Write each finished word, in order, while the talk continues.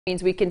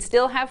means we can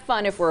still have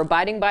fun if we're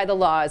abiding by the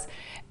laws,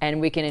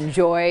 and we can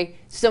enjoy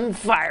some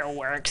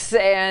fireworks.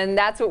 And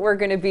that's what we're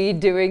going to be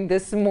doing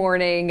this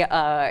morning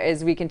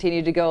as we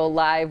continue to go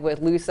live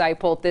with Lou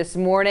Seipolt this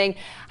morning.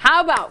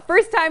 How about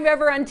first time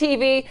ever on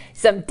TV,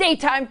 some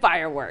daytime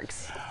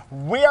fireworks?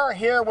 We are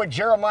here with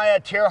Jeremiah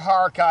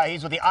Tierhark.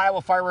 He's with the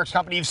Iowa Fireworks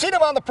Company. You've seen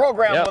him on the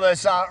program with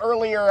us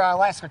earlier,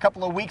 last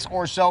couple of weeks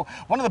or so.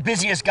 One of the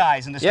busiest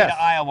guys in the state of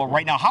Iowa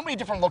right now. How many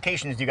different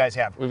locations do you guys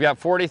have? We've got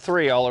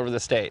 43 all over the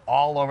state.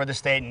 All over the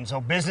state, and so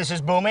business is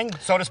booming,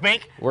 so to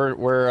speak?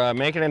 We're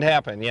making it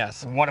happen,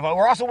 yes. Wonderful.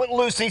 We're also with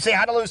Lucy. Say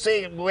hi to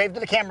Lucy. Wave to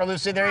the camera,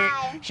 Lucy. There.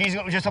 Hi. She's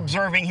just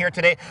observing here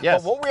today.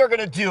 Yes. But what we are going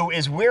to do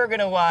is we're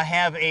going to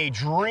have a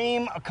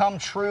dream come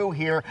true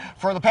here.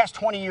 For the past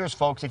 20 years,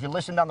 folks, if you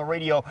listened on the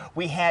radio,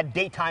 we had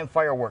daytime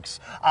fireworks.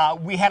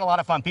 We had a lot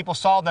of fun. People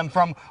saw them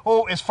from,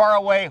 as far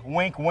away,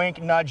 wink,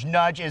 wink, nudge,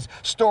 nudge, as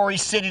Story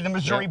City, the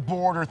Missouri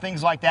border,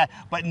 things like that.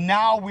 But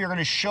now we're going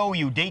to show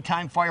you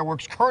daytime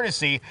fireworks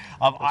courtesy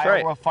of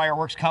Iowa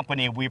Fireworks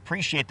Company. We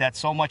appreciate that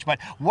so much. But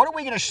what are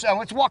we going to show?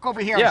 Let's walk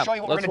over here and show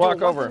you what we're going to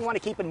do. One thing you want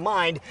to keep in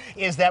mind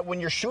is that when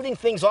you're shooting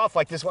things off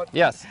like this one,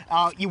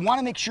 you want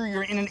to make sure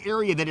you're in an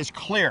area that is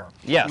clear.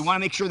 Yes. You want to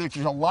make sure that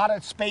there's a lot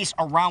of space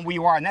around where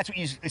you are, and that's what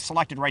you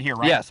selected right here,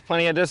 right? Yes,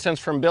 plenty of distance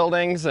from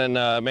buildings, and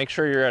make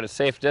sure you're at a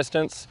safe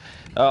distance.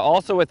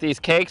 Also with these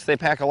cakes, they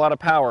pack a lot of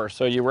power,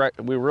 so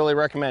we really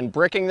recommend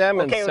bricking them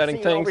and setting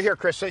things. Over here,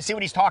 Chris. So see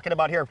what he's talking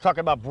about here. We're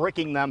talking about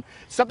bricking them.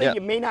 Something you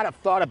may not have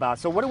thought about.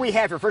 So what do we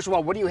have here? First of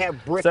all, what do you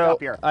have bricked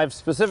up here? I've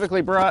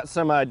specifically brought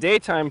some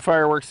daytime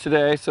fireworks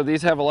today, so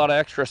these have a lot of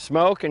extra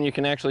smoke, and you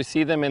can actually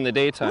see them in the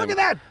daytime. Look at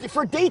that!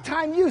 For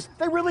daytime use,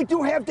 they really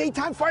do have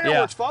daytime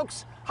fireworks,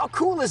 folks. How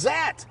cool is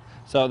that?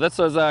 So this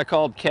was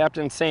called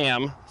Captain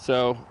Sam.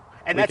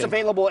 And that's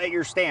available at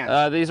your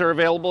stands? These are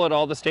available at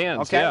all the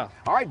stands, Okay.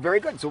 All right, very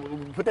good. So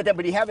we'll put that there,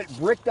 but you have it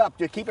bricked up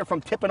to keep it from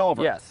tipping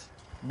over. Yes.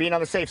 Being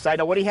on the safe side.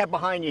 Now, what do you have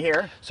behind you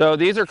here? So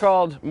these are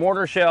called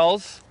mortar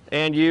shells,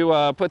 and you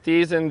put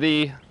these in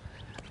the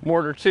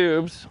mortar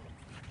tubes,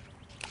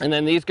 and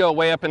then these go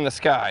way up in the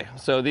sky.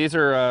 So these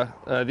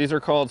are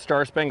called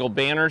Star Spangled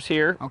Banners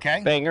here.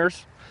 Okay.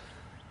 Bangers.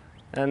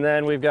 And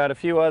then we've got a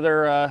few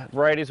other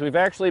varieties. We've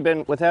actually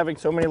been, with having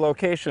so many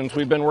locations,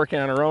 we've been working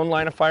on our own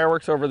line of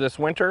fireworks over this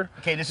winter.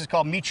 Okay, this is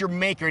called Meet Your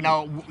Maker.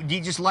 Now, do you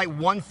just light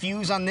one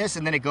fuse on this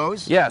and then it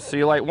goes? Yes, so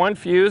you light one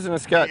fuse and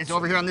it's got... It's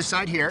over here on this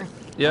side here.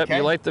 Yep,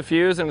 you light the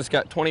fuse and it's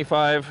got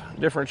 25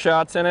 different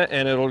shots in it,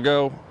 and it'll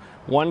go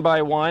one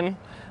by one.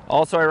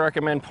 Also, I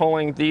recommend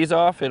pulling these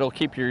off. It'll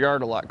keep your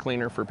yard a lot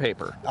cleaner for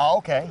paper. Oh,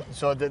 okay.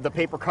 So the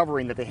paper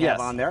covering that they have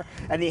on there.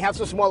 And you have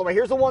some smaller one.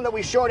 Here's the one that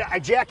we showed.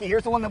 Jackie,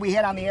 here's the one that we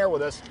had on the air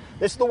with us.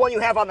 This is the one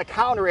you have on the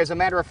counter, as a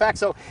matter of fact.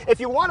 So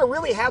if you want to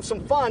really have some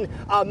fun,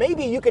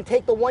 maybe you could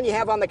take the one you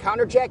have on the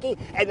counter, Jackie,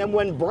 and then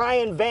when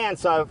Brian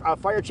Vance,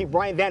 Fire Chief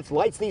Brian Vance,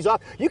 lights these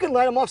off, you can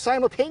light them off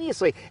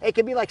simultaneously. It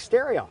can be like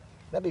stereo.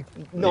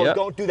 No,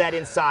 don't do that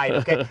inside,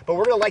 okay? But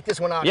we're going to light this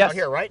one out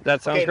here, right?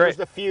 That sounds great. There's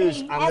the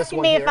fuse on this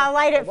one me here. if I'll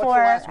light it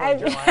What's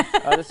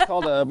for. This is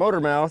called a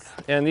motor mouth,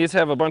 and these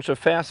have a bunch of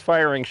fast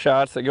firing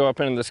shots that go up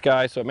into the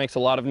sky, so it makes a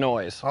lot of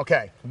noise.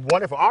 Okay,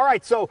 wonderful. All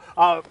right, so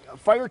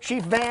Fire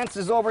Chief Vance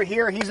is over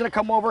here. He's going to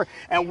come over,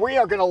 and we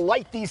are going to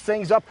light these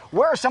things up.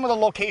 Where are some of the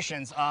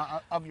locations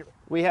of your...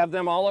 We have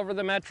them all over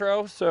the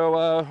metro.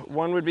 So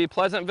one would be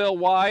Pleasantville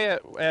Y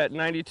at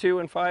 92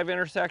 and 5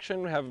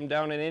 intersection. We have them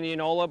down in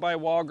Indianola by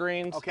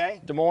Walgreens.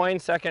 Okay. Des Moines,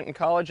 2nd and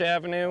College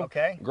Avenue.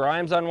 Okay.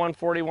 Grimes on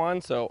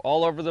 141, so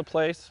all over the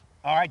place.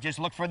 All right, just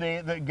look for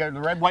the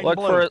red, white, and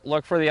blue.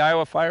 Look for the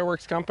Iowa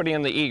Fireworks Company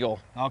and the Eagle.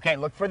 Okay,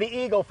 look for the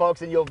Eagle,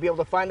 folks, and you'll be able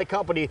to find the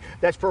company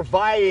that's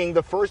providing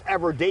the first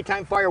ever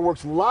daytime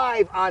fireworks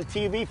live on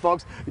TV,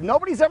 folks.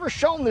 Nobody's ever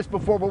shown this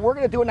before, but we're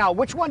going to do it now.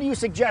 Which one do you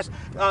suggest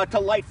to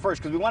light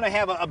first? Because we want to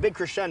have a big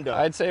crescendo.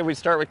 I'd say we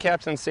start with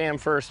Captain Sam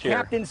first here.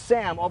 Captain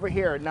Sam over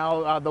here.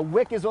 Now, the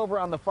wick is over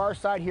on the far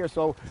side here,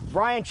 so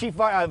Brian Chief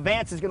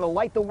Vance is going to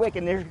light the wick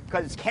in there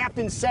because it's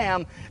Captain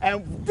Sam,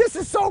 and this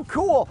is so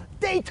cool.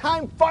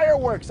 Daytime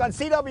fireworks on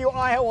CW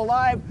Iowa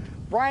Live.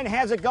 Brian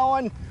has it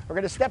going. We're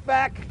going to step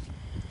back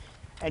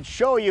and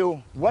show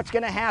you what's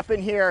going to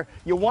happen here.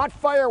 You want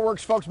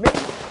fireworks, folks. Maybe,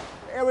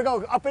 there we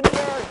go, up in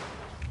the air.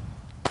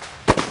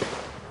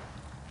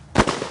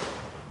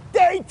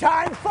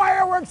 Daytime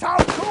fireworks, how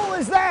cool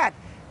is that?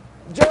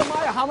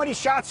 Jeremiah, how many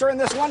shots are in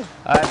this one?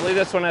 I believe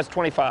this one has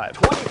 25.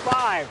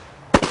 25.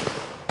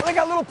 Well, they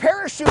got little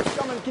parachutes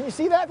coming. Can you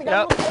see that? They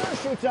got little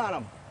parachutes on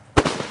them.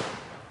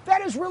 That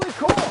is really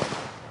cool.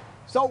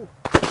 So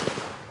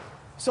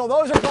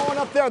those are going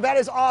up there. That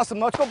is awesome.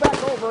 Let's go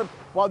back over.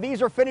 While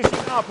these are finishing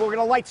up, we're going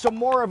to light some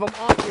more of them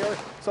off here.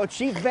 So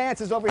Chief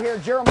Vance is over here.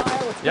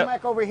 Jeremiah, let's come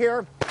back over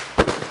here.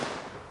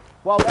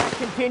 While that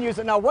continues.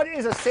 And now, what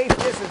is a safe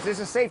distance? Is this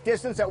a safe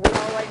distance that we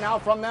are right now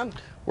from them?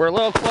 We're a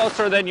little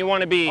closer than you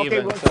want to be.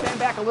 Okay, we'll stand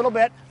back a little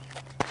bit.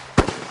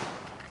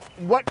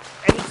 And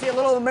you see a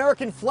little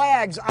American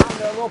flags on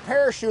the little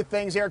parachute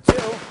things here,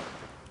 too.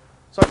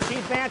 So Chief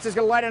Vance is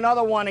going to light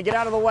another one and get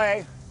out of the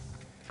way.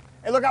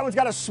 Hey, look, that one's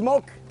got a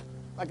smoke,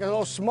 like a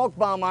little smoke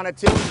bomb on it,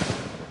 too.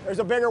 There's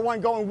a bigger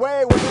one going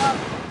way, way up.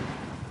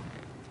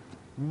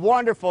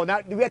 Wonderful.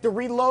 Now, do we have to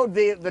reload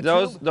the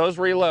tube? Those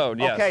reload,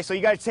 yes. Okay, so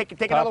you guys take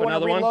another one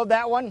and reload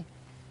that one.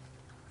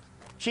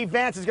 Chief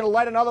Vance is going to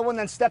light another one,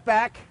 then step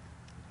back.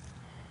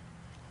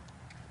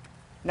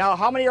 Now,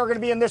 how many are going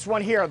to be in this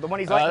one here? The one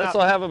he's lighting up? This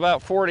will have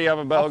about 40 of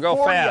them, but it'll go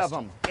 40 fast. of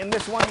them in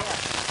this one here.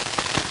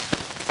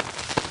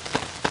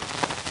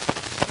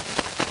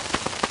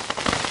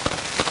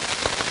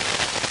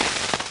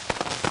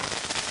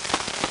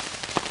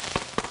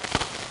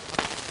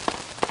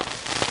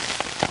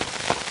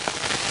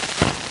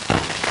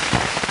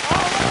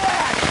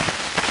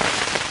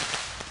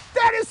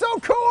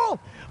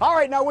 All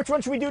right, now which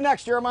one should we do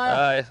next,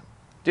 Jeremiah?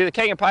 Do the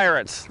King of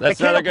Pirates. That's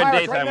another good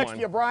daytime right next one.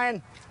 to you,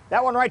 Brian.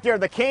 That one right there,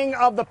 the King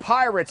of the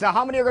Pirates. Now,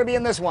 how many are going to be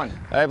in this one?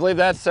 I believe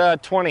that's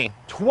 20.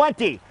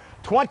 20.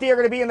 20 are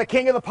going to be in the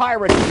King of the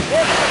Pirates.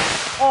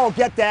 Oh,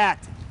 get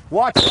that.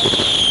 Watch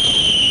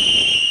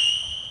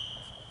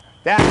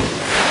that.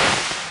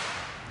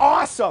 That's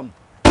awesome.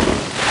 Look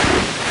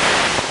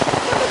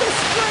at the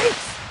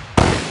streaks.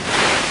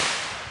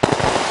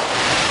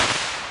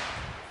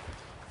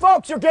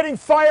 Folks, you're getting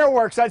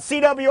fireworks on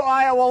CW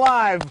Iowa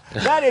Live.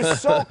 That is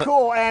so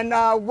cool. And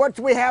what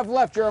do we have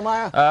left,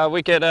 Jeremiah?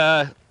 We could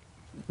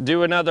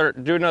do another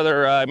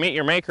Meet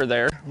Your Maker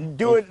there.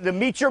 Do it, the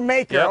Meet Your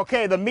Maker. Yep.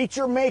 Okay, the Meet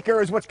Your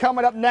Maker is what's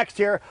coming up next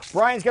here.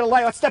 Brian's gonna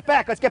light. Let's step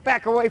back. Let's get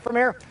back away from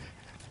here.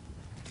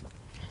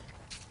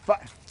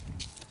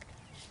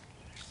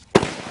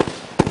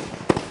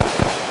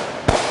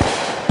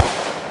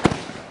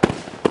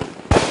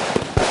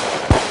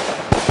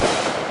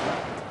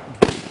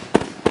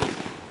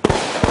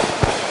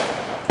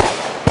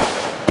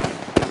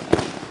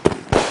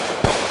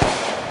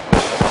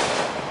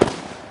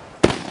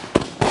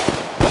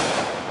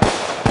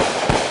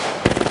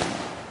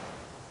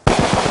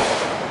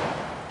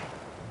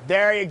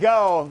 There you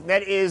go.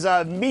 That is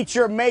Meet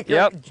Your Maker.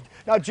 Yep.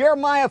 Now,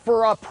 Jeremiah,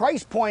 for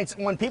price points,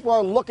 when people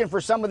are looking for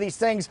some of these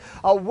things,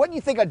 what do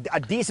you think a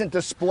decent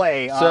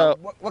display? So,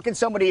 what can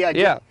somebody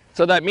yeah.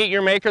 So that Meet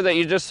Your Maker that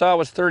you just saw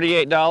was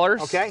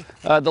 $38. Okay.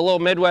 The little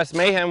Midwest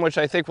Mayhem, which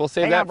I think we'll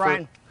save Hang that on,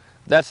 Brian.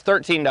 That's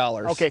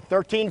 $13. Okay,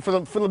 13 for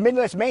the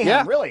Midwest Mayhem.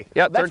 Yeah. Really?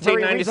 Yeah, That's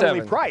very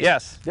reasonably $13.97. priced.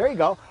 Yes. There you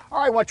go.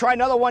 All right, well, try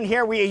another one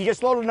here. He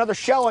just loaded another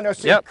shell in there.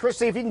 So Yep. Chris,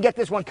 see if you can get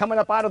this one coming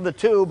up out of the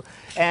tube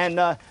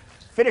and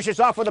finish this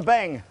off with a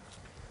bang.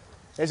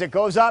 As it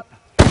goes up.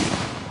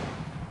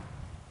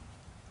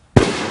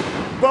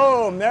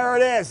 Boom, there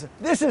it is.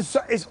 This is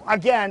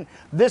again,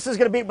 this is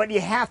going to be, but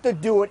you have to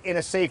do it in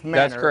a safe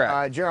manner. That's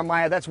correct.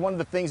 Jeremiah, that's one of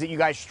the things that you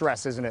guys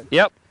stress, isn't it?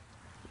 Yep.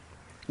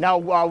 Now,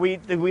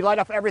 did we light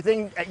up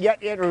everything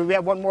yet, or do we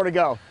have one more to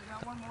go? We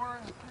got one more.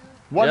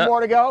 One more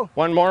to go?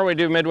 One more, we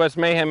do Midwest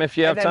Mayhem if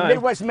you have and then time.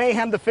 Midwest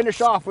Mayhem to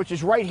finish off, which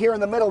is right here in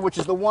the middle, which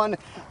is the one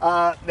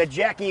that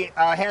Jackie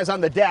has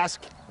on the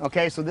desk.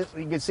 Okay, so this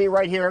you can see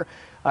right here.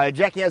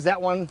 Jackie has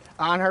that one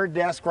on her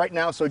desk right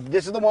now. So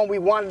this is the one we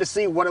wanted to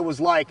see what it was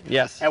like.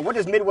 Yes. And what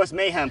does Midwest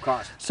Mayhem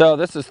cost? So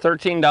this is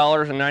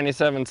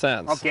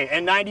 $13.97. Okay,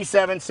 and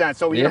 97 cents.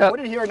 So you're going to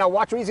put it here. Now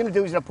watch what he's going to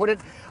do. He's going to put it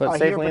here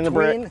safely in the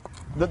brick.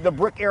 The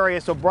brick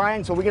area. So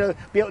Brian, so we're going to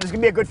be able, this is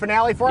going to be a good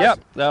finale for us? Yep,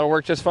 that'll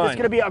work just fine. It's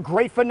going to be a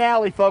great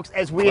finale, folks,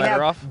 as we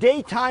have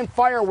daytime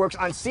fireworks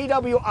on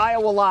CW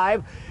Iowa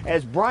Live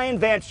as Brian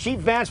Vance, Chief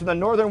Vance from the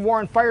Northern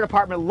Warren Fire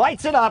Department,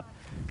 lights it up.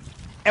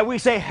 And we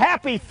say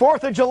happy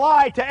 4th of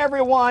July to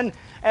everyone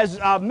as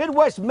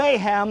Midwest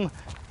Mayhem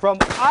from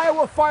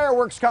Iowa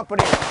Fireworks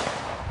Company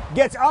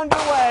gets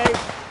underway.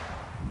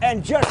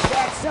 And just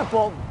that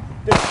simple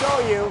to show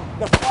you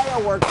the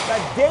fireworks,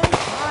 the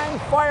daytime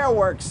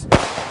fireworks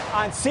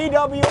on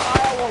CW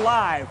Iowa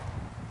Live.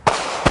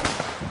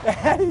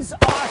 That is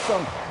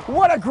awesome.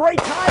 What a great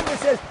time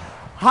this is.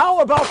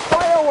 How about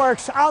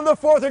fireworks on the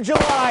 4th of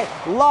July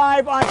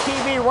live on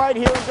TV right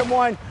here in Des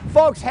Moines?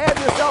 Folks, have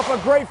yourself a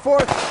great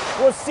 4th.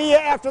 We'll see you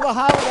after the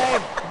holiday.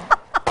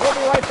 We'll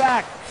be right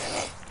back.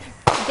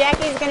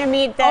 Jackie's going to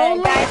meet the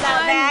guys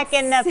out back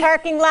in the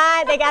parking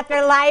lot. They got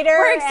their lighter.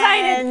 We're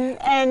excited.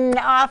 And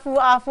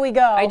off we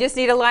go. I just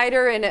need a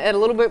lighter and a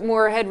little bit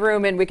more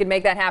headroom, and we can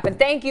make that happen.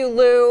 Thank you,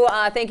 Lou.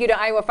 Thank you to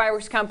Iowa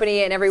Fireworks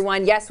Company and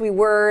everyone. Yes, we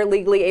were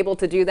legally able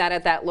to do that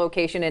at that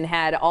location and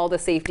had all the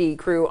safety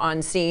crew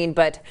on scene.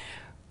 But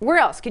where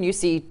else can you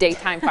see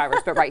daytime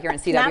fireworks but right here in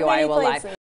CW Iowa Live?